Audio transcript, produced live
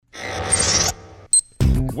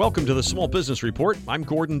Welcome to the Small Business Report. I'm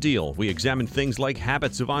Gordon Deal. We examine things like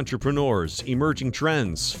habits of entrepreneurs, emerging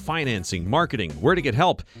trends, financing, marketing, where to get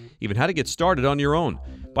help, even how to get started on your own.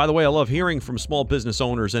 By the way, I love hearing from small business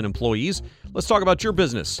owners and employees. Let's talk about your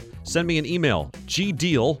business. Send me an email,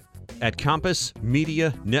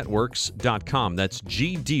 gdeal@compassmedianetworks.com. That's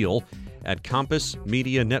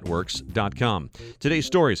gdeal@compassmedianetworks.com. Today's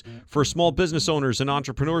stories for small business owners and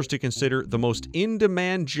entrepreneurs to consider the most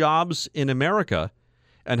in-demand jobs in America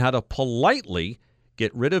and how to politely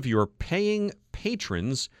get rid of your paying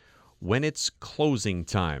patrons when it's closing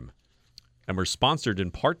time. And we're sponsored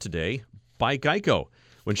in part today by Geico.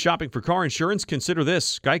 When shopping for car insurance, consider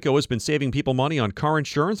this. Geico has been saving people money on car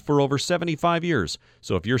insurance for over 75 years.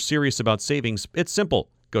 So if you're serious about savings, it's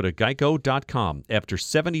simple. Go to geico.com. After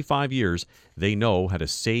 75 years, they know how to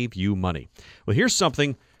save you money. Well, here's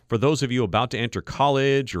something for those of you about to enter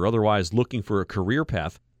college or otherwise looking for a career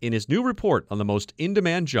path. In his new report on the most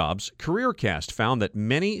in-demand jobs, CareerCast found that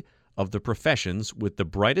many of the professions with the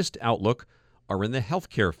brightest outlook are in the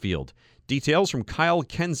healthcare field. Details from Kyle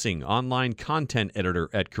Kensing, online content editor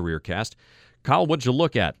at CareerCast. Kyle, what'd you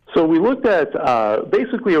look at? So we looked at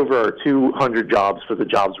basically over our 200 jobs for the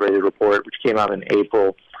Jobs Rated report, which came out in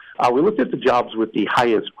April. We looked at the jobs with the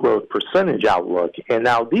highest growth percentage outlook. And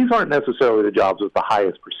now these aren't necessarily the jobs with the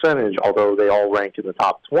highest percentage, although they all rank in the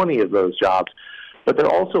top 20 of those jobs. But they're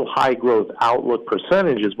also high growth outlook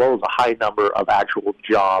percentage as well as a high number of actual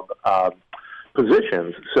job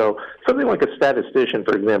positions. So something like a statistician,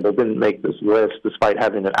 for example, didn't make this list despite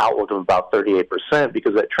having an outlook of about 38%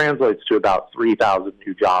 because that translates to about 3,000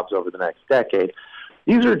 new jobs over the next decade.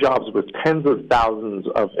 These are jobs with tens of thousands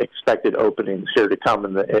of expected openings here to come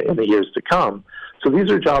in the years to come. So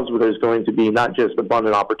these are jobs where there's going to be not just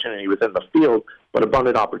abundant opportunity within the field, but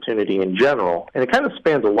abundant opportunity in general. And it kind of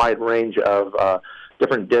spans a wide range of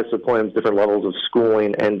different disciplines, different levels of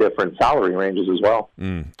schooling, and different salary ranges as well.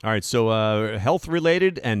 All right, so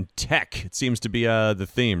health-related and tech, it seems to be the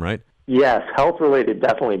theme, right? Yes, health-related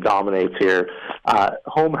definitely dominates here.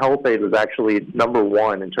 Home health aid was actually number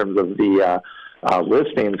one in terms of the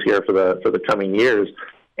listings here for the coming years.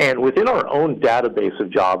 And within our own database of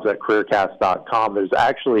jobs at careercast.com, there's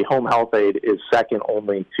actually home health aide is second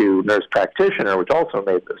only to nurse practitioner, which also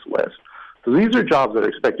made this list. So these are jobs that are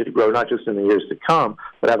expected to grow not just in the years to come,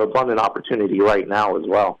 but have abundant opportunity right now as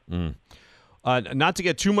well. Not to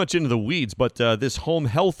get too much into the weeds, but this home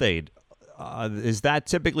health aide, is that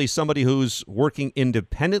typically somebody who's working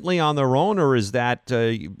independently on their own, or is that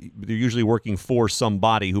they're usually working for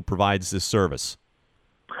somebody who provides this service?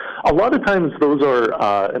 A lot of times those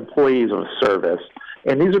are employees of a service,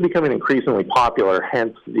 and these are becoming increasingly popular,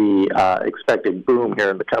 hence the expected boom here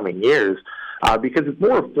in the coming years, because it's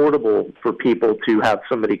more affordable for people to have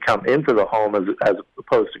somebody come into the home as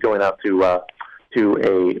opposed to going out to a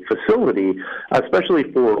facility, especially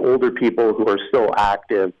for older people who are still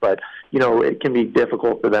active, but, it can be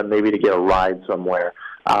difficult for them maybe to get a ride somewhere.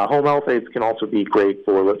 Home health aides can also be great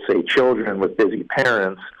for, let's say, children with busy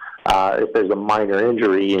parents, if there's a minor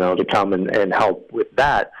injury, to come and help with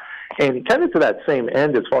that. And kind of to that same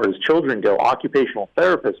end, as far as children go, occupational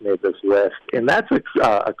therapists made this list, and that's a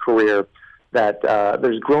career that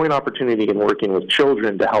there's growing opportunity in working with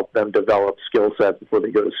children to help them develop skill sets before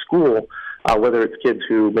they go to school, whether it's kids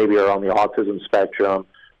who maybe are on the autism spectrum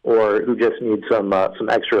or who just need some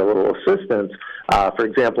extra little assistance. For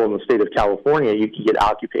example, in the state of California, you can get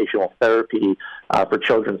occupational therapy for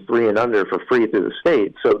children 3 and under for free through the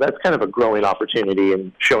state. So that's kind of a growing opportunity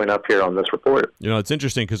and showing up here on this report. It's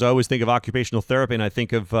interesting because I always think of occupational therapy and I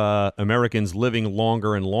think of Americans living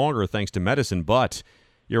longer and longer thanks to medicine. But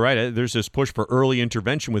you're right, there's this push for early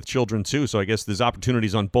intervention with children too. So I guess there's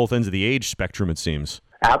opportunities on both ends of the age spectrum, it seems.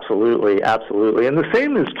 Absolutely, absolutely. And the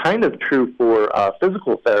same is kind of true for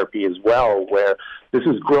physical therapy as well, where this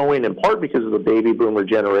is growing in part because of the baby boomer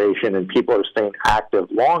generation and people are staying active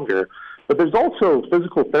longer. But there's also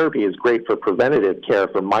physical therapy is great for preventative care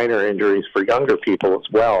for minor injuries for younger people as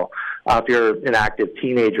well. If you're an active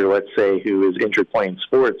teenager, let's say, who is injured playing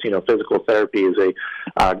sports, physical therapy is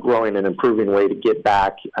a growing and improving way to get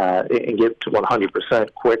back and get to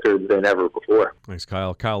 100% quicker than ever before. Thanks,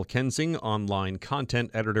 Kyle. Kyle Kensing, online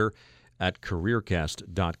content editor at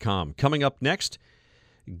careercast.com. Coming up next,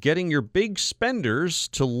 getting your big spenders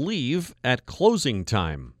to leave at closing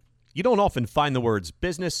time. You don't often find the words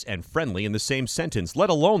business and friendly in the same sentence, let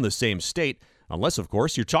alone the same state, unless, of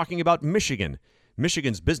course, you're talking about Michigan.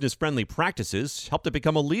 Michigan's business-friendly practices helped it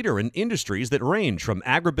become a leader in industries that range from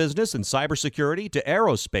agribusiness and cybersecurity to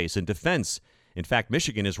aerospace and defense. In fact,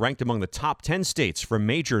 Michigan is ranked among the top 10 states for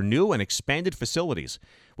major new and expanded facilities,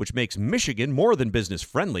 which makes Michigan more than business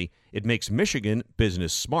friendly. It makes Michigan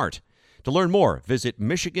business smart. To learn more, visit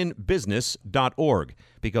michiganbusiness.org,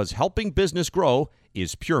 because helping business grow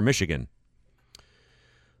is pure Michigan.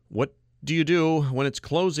 What do you do when it's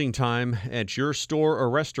closing time at your store or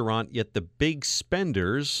restaurant, yet the big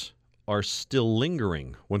spenders are still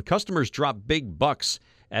lingering? When customers drop big bucks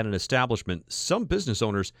at an establishment, some business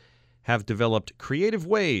owners have developed creative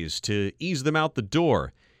ways to ease them out the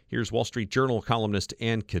door. Here's Wall Street Journal columnist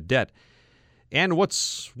Ann Cadet. Ann,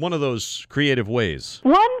 what's one of those creative ways?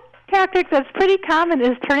 One tactic that's pretty common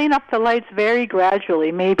is turning up the lights very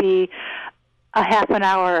gradually, maybe a half an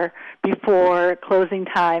hour before closing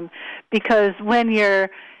time, because when you're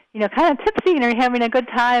kind of tipsy and you're having a good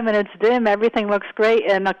time and it's dim, everything looks great,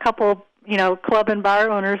 and a couple club and bar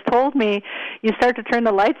owners told me you start to turn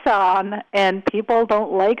the lights on and people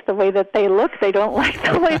don't like the way that they look. They don't like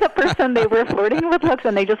the way the person they were flirting with looks,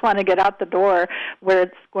 and they just want to get out the door where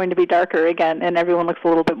it's going to be darker again and everyone looks a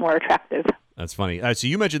little bit more attractive. That's funny. So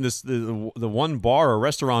you mentioned this, the one bar or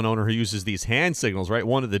restaurant owner who uses these hand signals, right?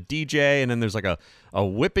 One of the DJ, and then there's like a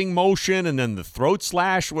whipping motion, and then the throat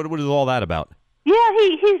slash. What is all that about? Yeah,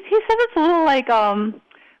 he said it's a little like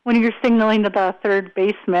when you're signaling to the third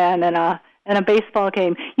baseman in a baseball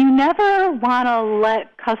game. You never want to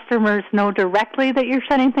let customers know directly that you're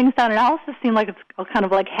shutting things down. It also seems like it's kind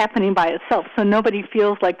of like happening by itself, so nobody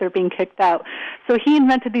feels like they're being kicked out. So he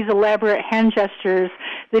invented these elaborate hand gestures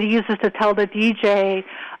that he uses to tell the DJ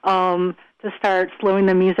to start slowing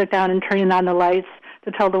the music down and turning on the lights, to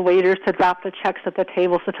tell the waiters to drop the checks at the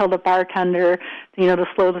table, to tell the bartender, to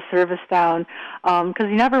slow the service down, because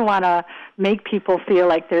you never want to make people feel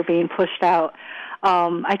like they're being pushed out.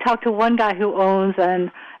 I talked to one guy who owns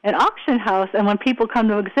an auction house, and when people come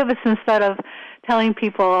to exhibits, instead of telling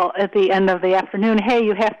people at the end of the afternoon, hey,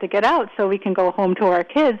 you have to get out so we can go home to our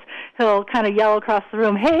kids, he'll kind of yell across the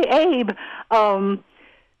room, hey, Abe,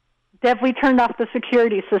 have we turned off the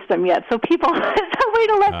security system yet? So it's a way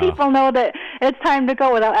to let people know that it's time to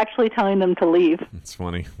go without actually telling them to leave. It's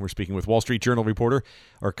funny. We're speaking with Wall Street Journal reporter,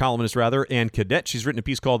 or columnist rather, Ann Cadet. She's written a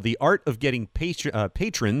piece called The Art of Getting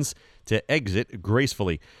Patrons to Exit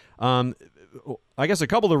Gracefully. I guess a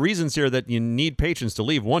couple of reasons here that you need patrons to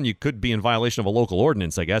leave. One, you could be in violation of a local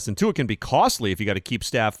ordinance, I guess. And two, it can be costly if you got to keep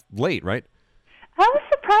staff late, right? I was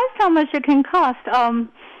surprised how much it can cost.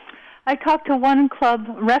 I talked to one club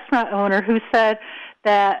restaurant owner who said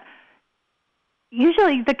that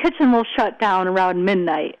usually the kitchen will shut down around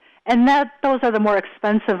midnight, and those are the more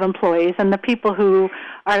expensive employees, and the people who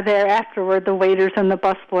are there afterward, the waiters and the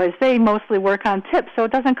busboys, they mostly work on tips, so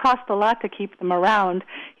it doesn't cost a lot to keep them around.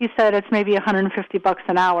 He said it's maybe $150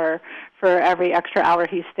 an hour for every extra hour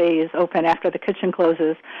he stays open after the kitchen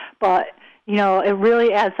closes, but it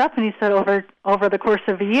really adds up. And he said over the course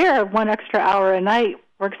of a year, one extra hour a night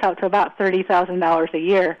works out to about $30,000 a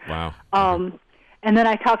year. Wow. And then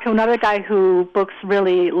I talked to another guy who books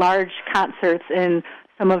really large concerts in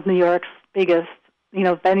some of New York's biggest,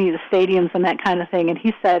 venues, stadiums and that kind of thing. And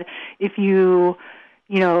he said if you,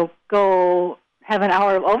 go have an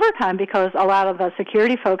hour of overtime, because a lot of the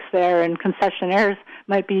security folks there and concessionaires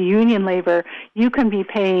might be union labor, you can be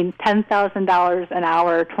paying $10,000 an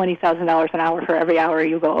hour, $20,000 an hour for every hour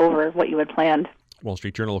you go over what you had planned. Wall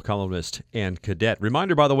Street Journal columnist Ann Cadet.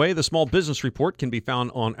 Reminder, by the way, the Small Business Report can be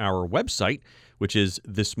found on our website, which is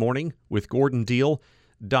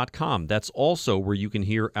thismorningwithgordondeal.com. That's also where you can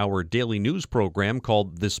hear our daily news program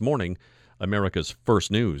called This Morning, America's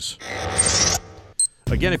First News.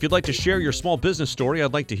 Again, if you'd like to share your small business story,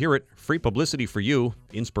 I'd like to hear it. Free publicity for you,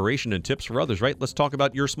 inspiration and tips for others, right? Let's talk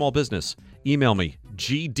about your small business. Email me,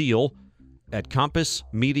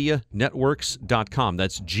 gdeal@compassmedianetworks.com.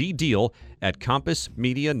 That's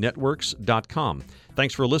gdeal@compassmedianetworks.com.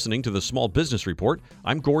 Thanks for listening to the Small Business Report.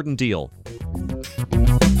 I'm Gordon Deal.